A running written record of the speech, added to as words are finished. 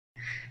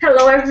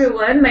Hello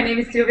everyone, my name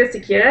is Silvia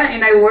Siqueira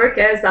and I work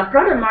as a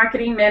Product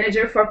Marketing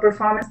Manager for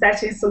Performance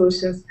Testing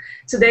Solutions.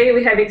 Today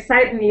we have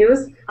exciting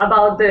news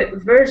about the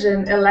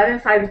version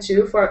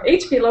 11.5.2 for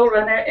HP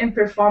LoadRunner and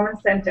Performance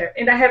Center.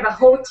 And I have a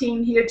whole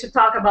team here to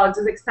talk about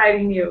this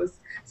exciting news.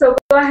 So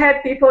go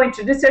ahead people,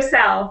 introduce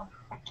yourself.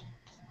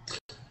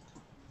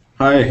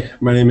 Hi,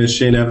 my name is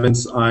Shane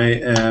Evans. I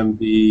am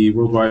the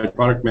Worldwide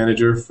Product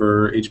Manager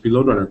for HP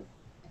LoadRunner.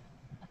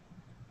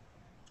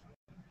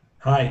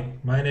 Hi,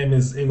 my name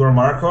is Igor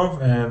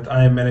Markov, and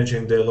I am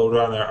managing the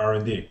LoadRunner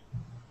R&D.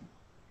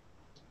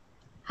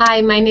 Hi,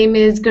 my name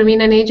is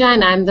Garmina Neja,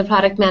 and I'm the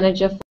Product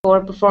Manager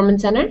for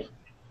Performance Center.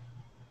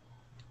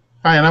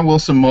 Hi, and I'm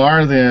Wilson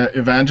Marr, the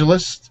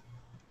Evangelist.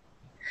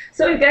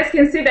 So you guys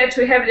can see that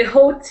we have the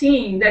whole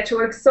team that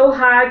works so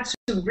hard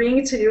to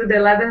bring to you the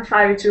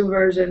 11.5.2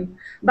 version.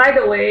 By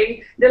the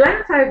way, the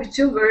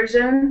 11.5.2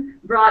 version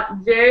brought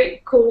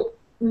very cool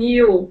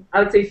new,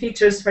 I would say,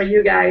 features for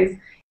you guys.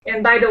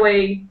 And by the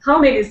way, how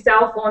many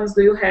cell phones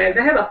do you have?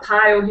 I have a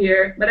pile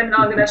here, but I'm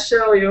not going to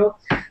show you.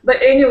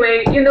 But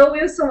anyway, you know,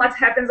 Wilson, what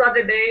happens the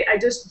other day, I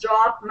just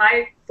dropped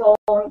my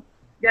phone,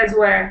 guess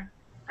where?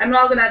 I'm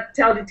not going to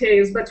tell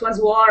details, but it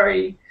was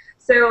worry.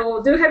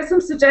 So do you have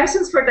some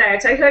suggestions for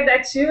that? I heard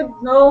that you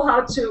know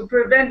how to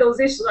prevent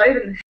those issues or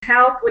even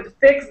help with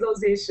fix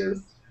those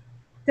issues.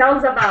 Tell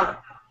us about it.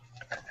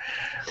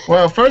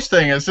 Well, first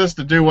thing is just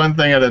to do one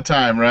thing at a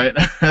time, right?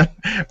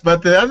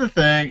 But the other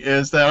thing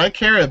is that I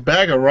carry a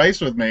bag of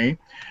rice with me,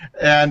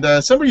 and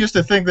somebody used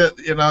to think that,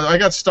 you know, I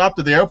got stopped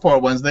at the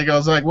airport once. They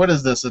goes like, "What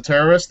is this, a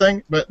terrorist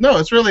thing?" But no,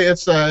 it's really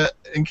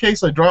in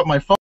case I drop my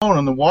phone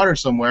in the water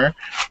somewhere,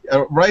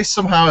 rice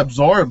somehow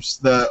absorbs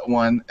the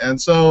one,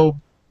 and so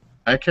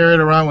I carry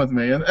it around with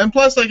me. And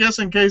plus, I guess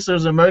in case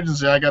there's an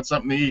emergency, I got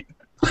something to eat.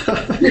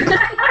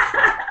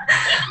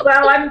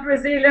 Well, I'm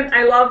Brazilian,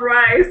 I love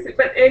rice,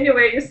 but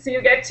anyway, you see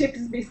you get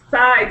tips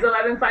besides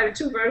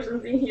 11.5.2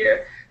 versions in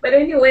here. But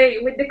anyway,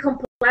 with the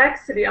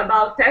complexity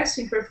about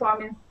testing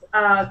performance,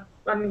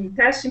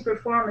 testing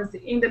performance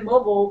in the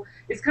mobile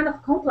is kind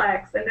of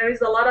complex, and there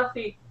is a lot of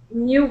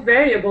new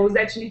variables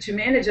that you need to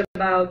manage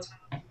about.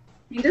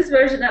 In this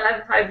version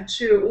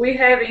 11.5.2, we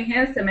have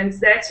enhancements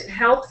that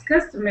helps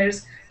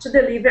customers to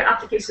deliver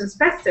applications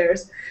faster.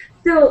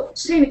 So,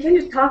 Shane, can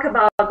you talk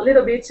about a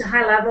little bit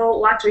high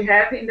level what we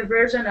have in the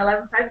version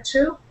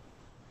 11.5.2?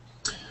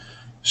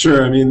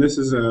 Sure. I mean, this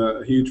is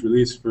a huge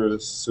release for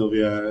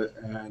Sylvia,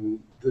 and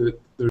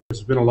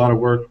there's been a lot of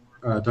work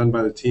done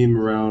by the team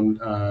around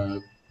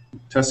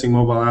testing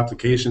mobile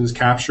applications,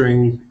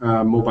 capturing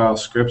mobile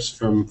scripts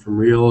from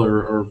real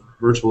or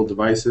virtual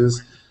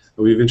devices.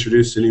 We've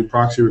introduced a new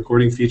proxy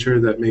recording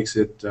feature that makes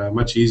it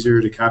much easier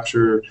to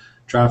capture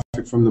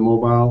traffic from the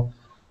mobile.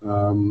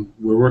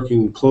 We're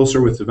working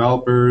closer with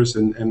developers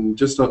and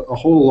just a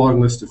whole long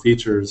list of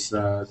features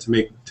to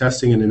make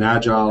testing in an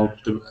agile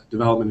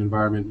development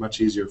environment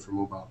much easier for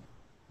mobile.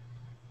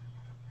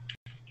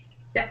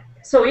 Yeah.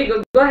 So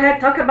Igor, go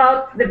ahead, talk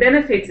about the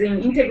benefits in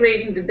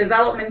integrating the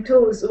development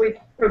tools with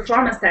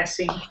performance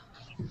testing.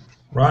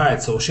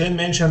 Right, so Shane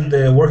mentioned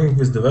working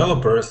with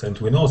developers, and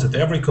we know that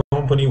every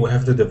company will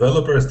have the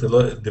developers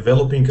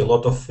developing a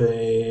lot of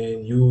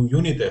new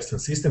unit tests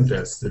and system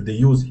tests that they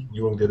use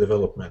during the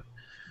development.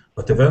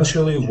 But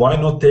eventually, why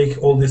not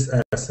take all these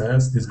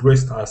assets, these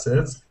great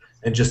assets,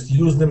 and just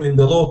use them in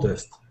the load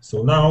test?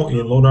 So now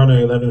in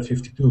LoadRunner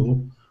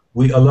 11.5.2,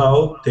 we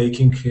allow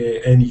taking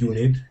any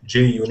unit,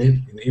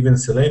 JUnit, and even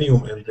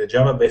Selenium and the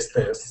Java-based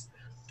tests,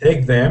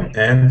 take them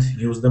and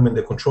use them in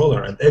the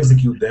controller and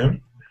execute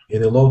them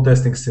in a load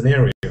testing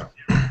scenario.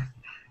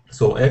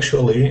 So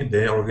actually,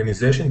 the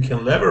organization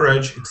can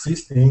leverage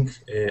existing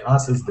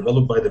assets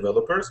developed by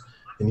developers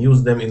and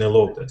use them in a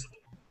load test.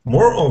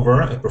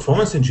 Moreover, a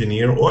performance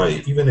engineer or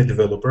even a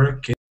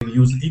developer can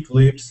use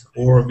Eclipse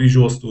or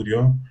Visual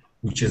Studio,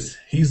 which is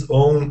his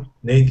own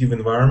native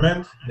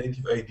environment,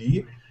 native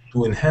IDE,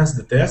 to enhance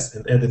the test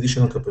and add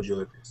additional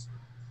capabilities.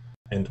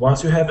 And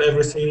once you have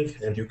everything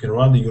and you can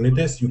run the unit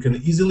test, you can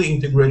easily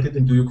integrate it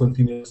into your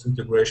continuous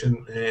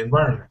integration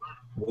environment.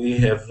 We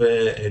have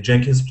a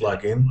Jenkins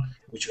plugin,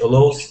 which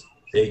allows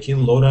taking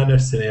LoadRunner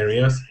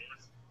scenarios,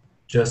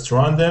 just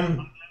run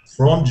them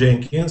from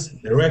Jenkins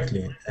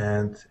directly,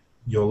 and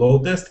your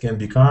load test can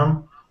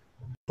become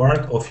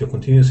part of your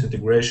continuous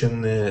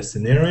integration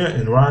scenario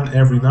and run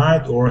every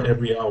night or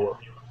every hour.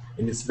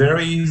 And it's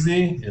very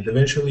easy, and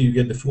eventually you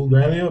get the full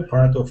value,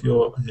 part of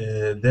your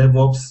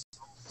DevOps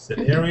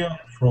scenario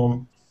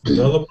from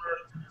developer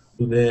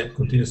to the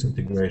continuous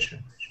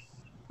integration.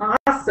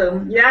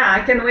 Awesome. Yeah,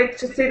 I can wait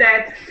to see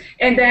that.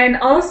 And then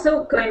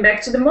also going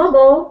back to the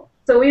mobile,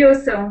 so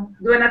Wilson,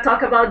 do you want to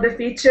talk about the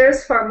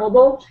features for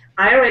mobile?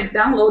 I already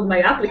downloaded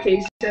my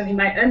application in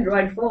my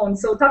Android phone,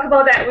 so talk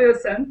about that,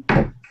 Wilson.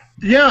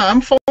 Yeah,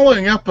 I'm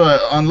following up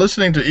on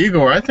listening to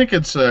Igor. I think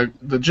it's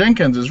the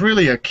Jenkins is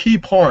really a key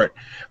part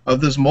of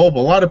this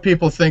mobile. A lot of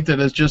people think that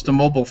it's just the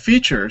mobile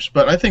features,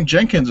 but I think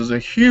Jenkins is a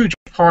huge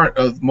part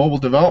of mobile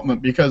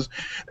development because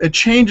it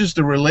changes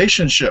the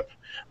relationship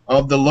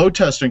of the load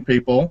testing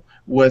people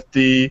with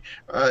the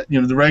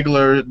the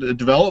regular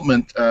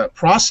development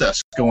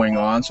process going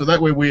on. So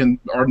that way we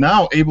are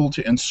now able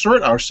to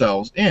insert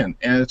ourselves in,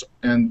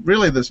 and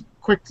really this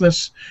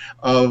quickness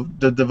of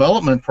the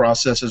development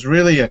process is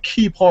really a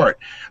key part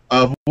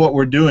of what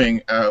we're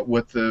doing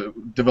with the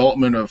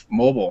development of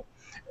mobile.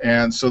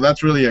 And so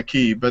that's really a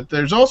key. But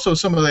there's also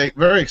some of the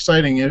very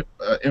exciting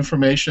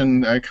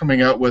information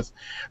coming out with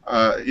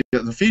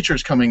the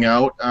features coming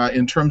out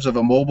in terms of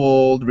a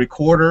mobile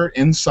recorder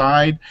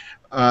inside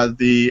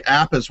the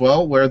app as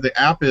well, where the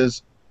app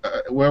is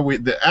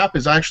the app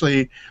is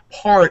actually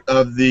part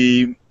of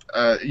the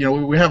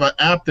we have an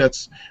app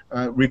that's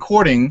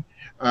recording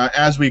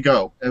as we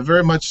go,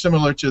 very much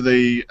similar to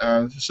the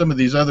some of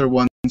these other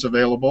ones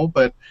available.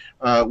 But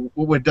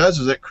what it does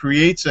is it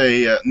creates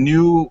a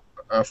new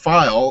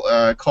file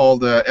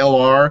called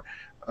LR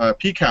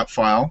PCAP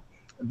file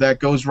that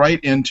goes right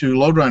into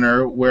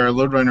LoadRunner, where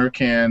LoadRunner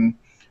can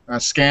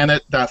scan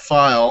that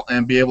file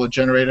and be able to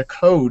generate a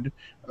code,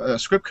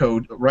 script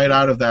code, right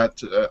out of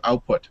that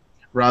output,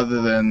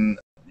 rather than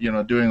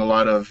doing a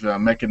lot of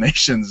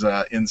machinations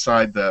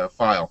inside the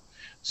file.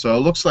 So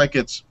it looks like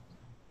it's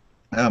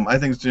I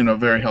think it's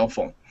very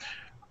helpful.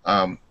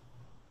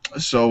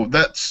 So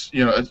that's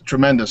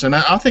tremendous. And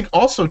I think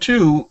also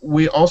too,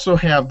 we also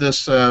have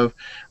this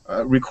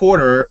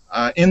recorder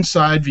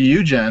inside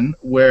VUGen,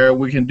 where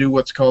we can do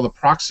what's called a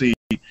proxy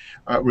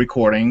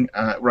recording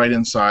right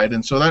inside,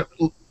 and so that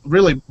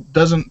really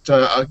doesn't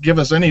give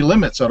us any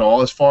limits at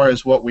all as far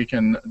as what we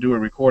can do a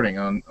recording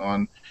on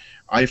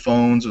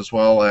iPhones, as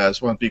well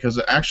as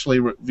because actually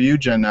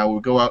VUGen now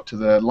will go out to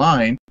the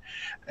line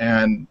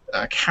and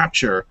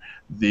capture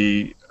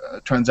the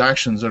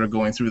transactions that are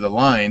going through the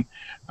line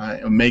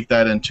and make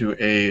that into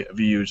a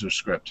VUser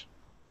script.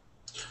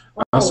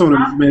 I also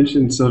want to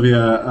mention,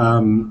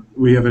 Sylvia,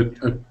 we have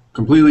a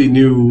completely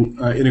new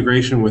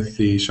integration with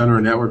the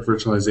Shunner network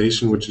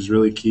virtualization, which is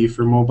really key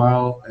for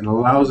mobile, and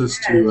allows us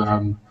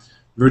to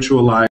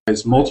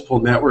virtualize multiple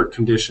network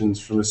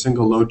conditions from a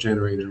single load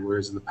generator,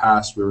 whereas in the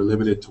past we were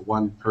limited to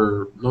one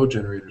per load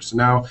generator. So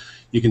now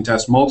you can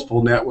test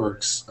multiple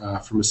networks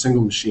from a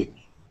single machine.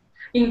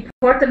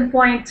 Important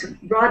point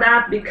brought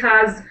up,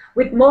 because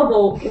with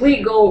mobile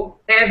we go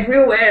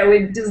everywhere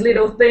with these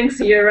little things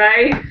here,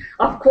 right?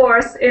 Of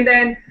course, and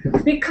then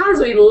because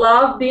we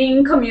love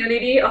being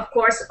community, of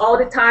course, all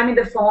the time in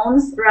the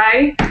phones,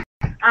 right?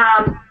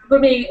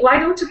 Why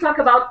don't you talk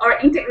about our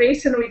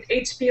integration with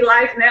HP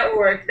Live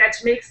Network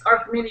that makes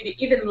our community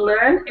even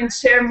learn and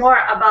share more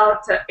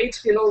about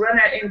HP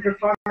LoadRunner and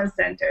Performance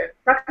Center?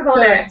 Talk about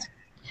that.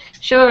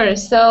 Sure.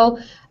 So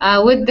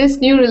with this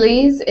new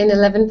release in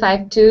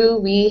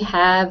 11.5.2, we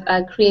have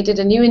created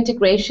a new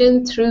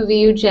integration through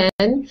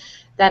VUGen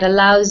that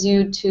allows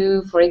you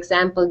to, for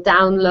example,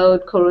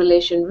 download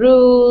correlation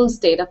rules,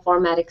 data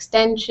format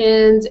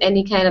extensions,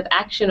 any kind of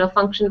action or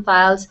function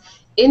files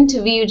into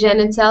VUGen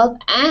itself,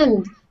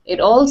 and it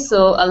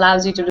also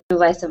allows you to do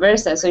vice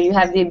versa. So you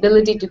have the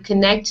ability to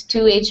connect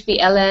to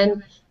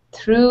HPLN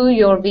through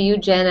your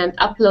VUGen and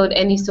upload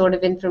any sort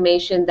of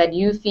information that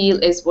you feel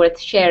is worth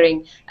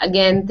sharing.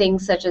 Again,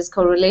 things such as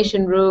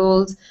correlation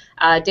rules,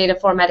 data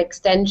format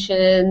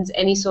extensions,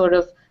 any sort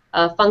of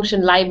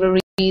function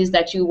libraries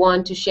that you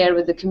want to share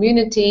with the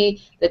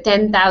community, the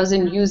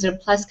 10,000 user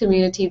plus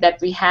community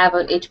that we have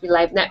on HP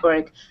Live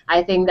Network.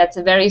 I think that's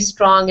a very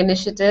strong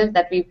initiative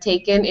that we've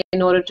taken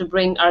in order to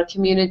bring our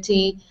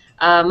community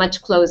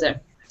much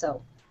closer.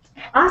 So.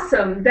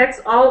 Awesome. That's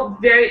all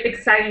very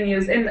exciting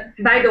news. And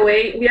by the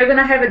way, we are going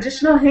to have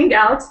additional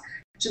hangouts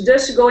to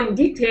just go in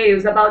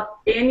details about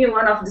any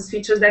one of these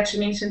features that you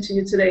mentioned to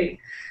you today.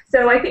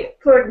 So I think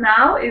for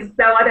now is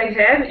that what I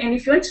have. And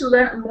if you want to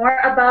learn more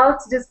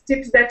about these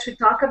tips that we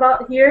talk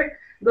about here,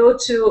 go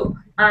to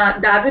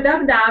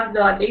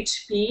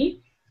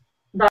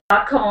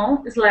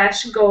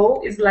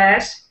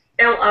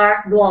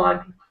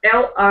www.hp.com/go/LR-blog.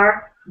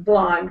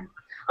 LR-blog.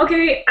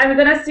 Okay, I'm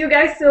going to see you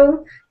guys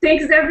soon.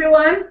 Thanks,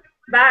 everyone.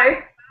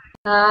 Bye.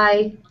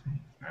 Bye.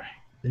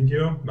 Thank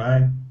you.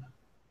 Bye.